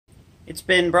It's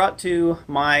been brought to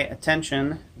my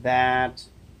attention that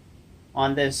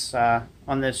on this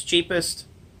cheapest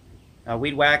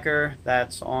weed whacker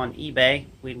that's on eBay,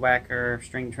 weed whacker,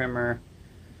 string trimmer,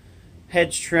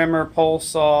 hedge trimmer, pole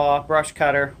saw, brush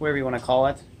cutter, whatever you want to call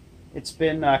it. It's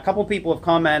been a couple people have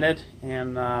commented,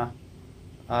 and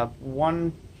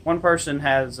one person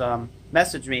has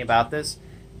messaged me about this,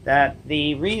 that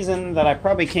the reason that I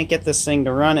probably can't get this thing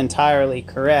to run entirely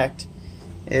correct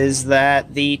is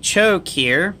that the choke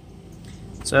here,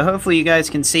 so hopefully you guys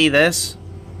can see this.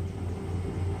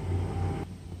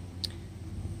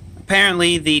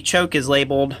 Apparently the choke is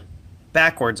labeled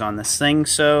backwards on this thing,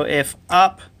 so if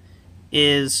up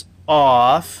is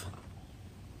off,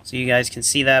 so you guys can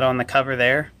see that on the cover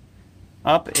there,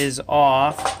 up is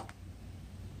off,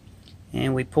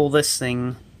 and we pull this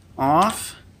thing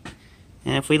off,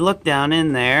 and if we look down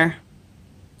in there,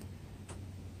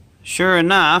 sure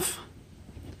enough,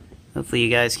 hopefully you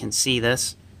guys can see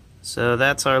this, so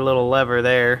that's our little lever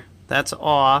there, that's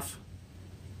off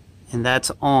and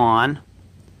that's on.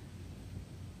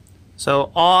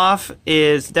 So off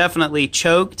is definitely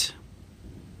choked.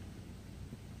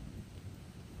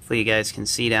 Hopefully you guys can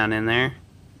see down in there.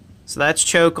 So that's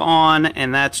choke on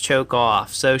and that's choke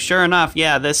off. So sure enough,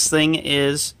 yeah, this thing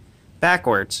is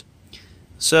backwards.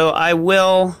 So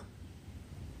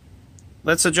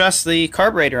let's adjust the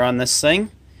carburetor on this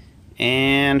thing,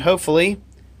 and hopefully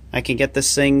I can get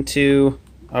this thing to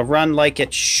run like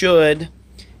it should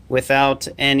without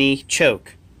any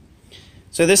choke.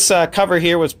 So this cover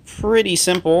here was pretty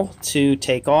simple to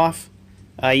take off.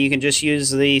 You can just use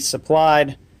the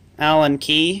supplied Allen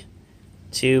key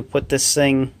to put this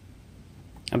thing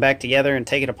back together and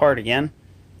take it apart again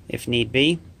if need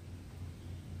be.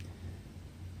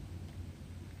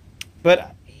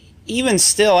 But even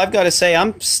still, I've got to say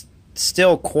I'm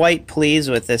still quite pleased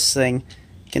with this thing,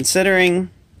 considering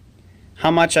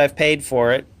how much I've paid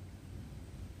for it.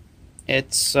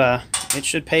 It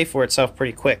should pay for itself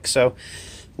pretty quick. So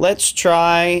let's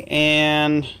try,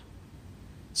 and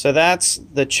so that's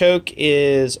the choke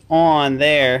is on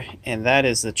there, and that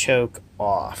is the choke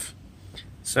off.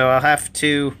 So I'll have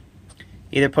to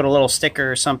either put a little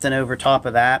sticker or something over top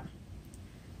of that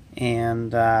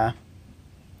and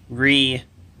relabel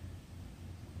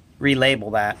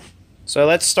that. So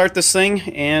let's start this thing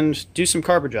and do some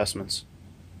carb adjustments.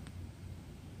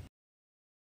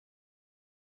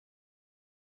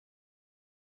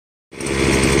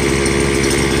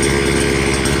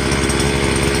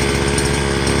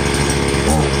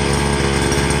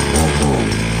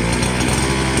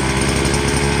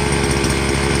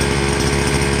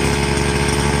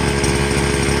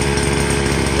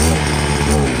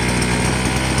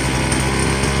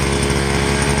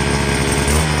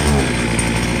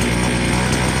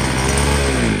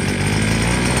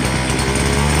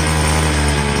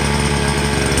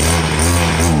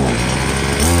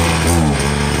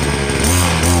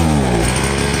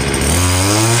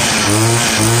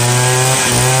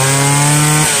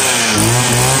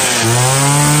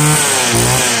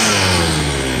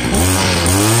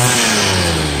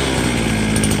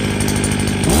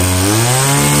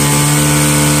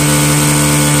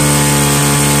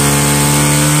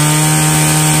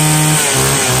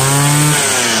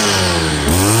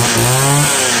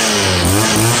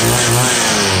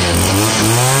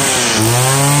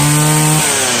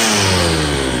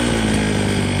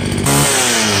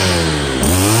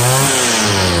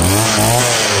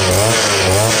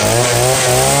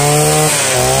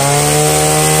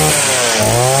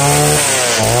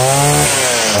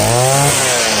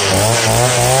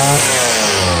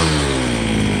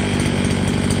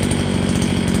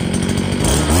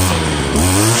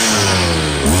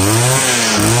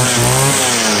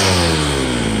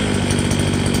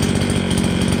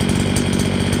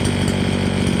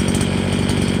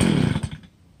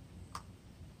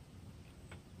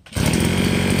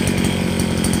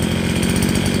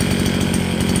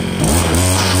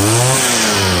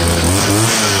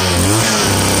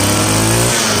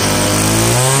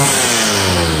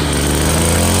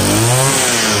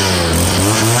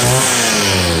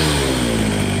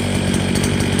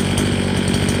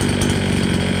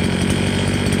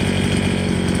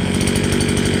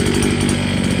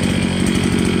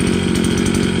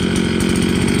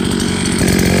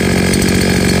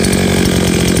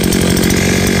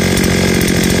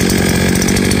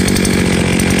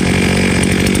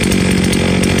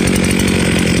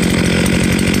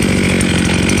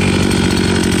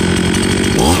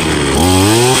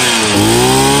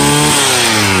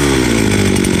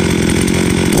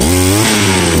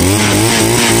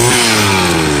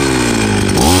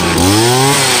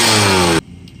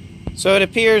 So it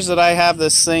appears that I have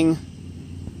this thing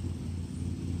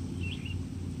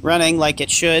running like it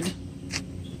should.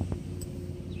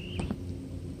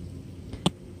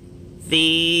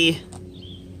 The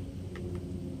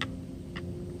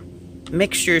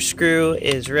mixture screw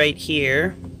is right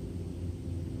here.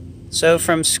 So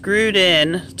from screwed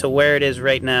in to where it is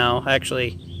right now,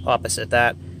 actually opposite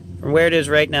that, from where it is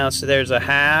right now, so there's a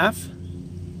half,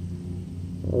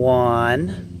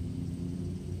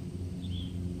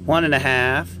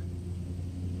 1.5,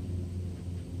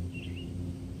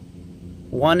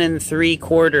 1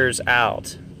 3/4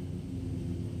 out.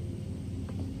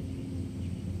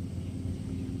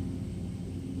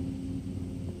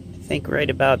 I think right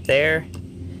about there.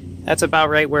 That's about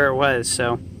right where it was.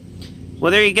 So,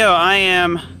 well, there you go. I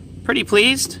am pretty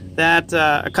pleased that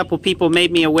a couple people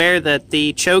made me aware that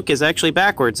the choke is actually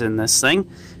backwards in this thing.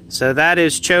 So that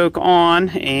is choke on,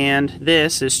 and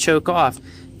this is choke off.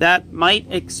 That might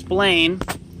explain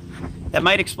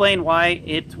why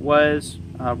it was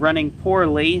running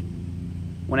poorly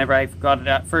whenever I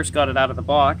first got it out of the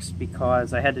box,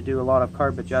 because I had to do a lot of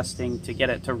carb adjusting to get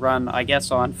it to run, I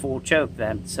guess, on full choke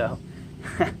then. So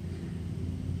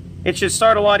it should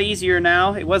start a lot easier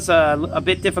now. It was a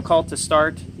bit difficult to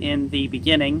start in the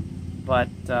beginning, but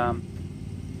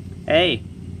hey,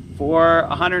 for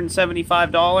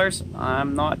 $175,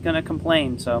 I'm not going to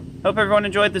complain. So hope everyone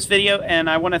enjoyed this video, and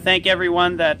I want to thank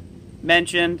everyone that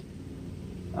mentioned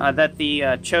that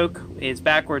the choke is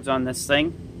backwards on this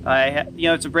thing.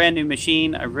 It's a brand new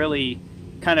machine. I really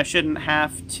kind of shouldn't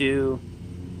have to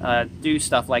do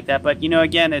stuff like that. But,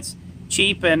 again, it's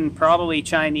cheap and probably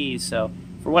Chinese. So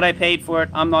for what I paid for it,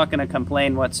 I'm not going to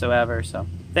complain whatsoever. So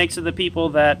thanks to the people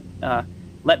that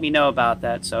let me know about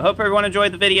that. So hope everyone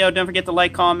enjoyed the video. Don't forget to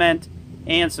like, comment,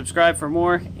 and subscribe for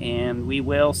more. And we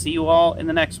will see you all in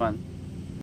the next one.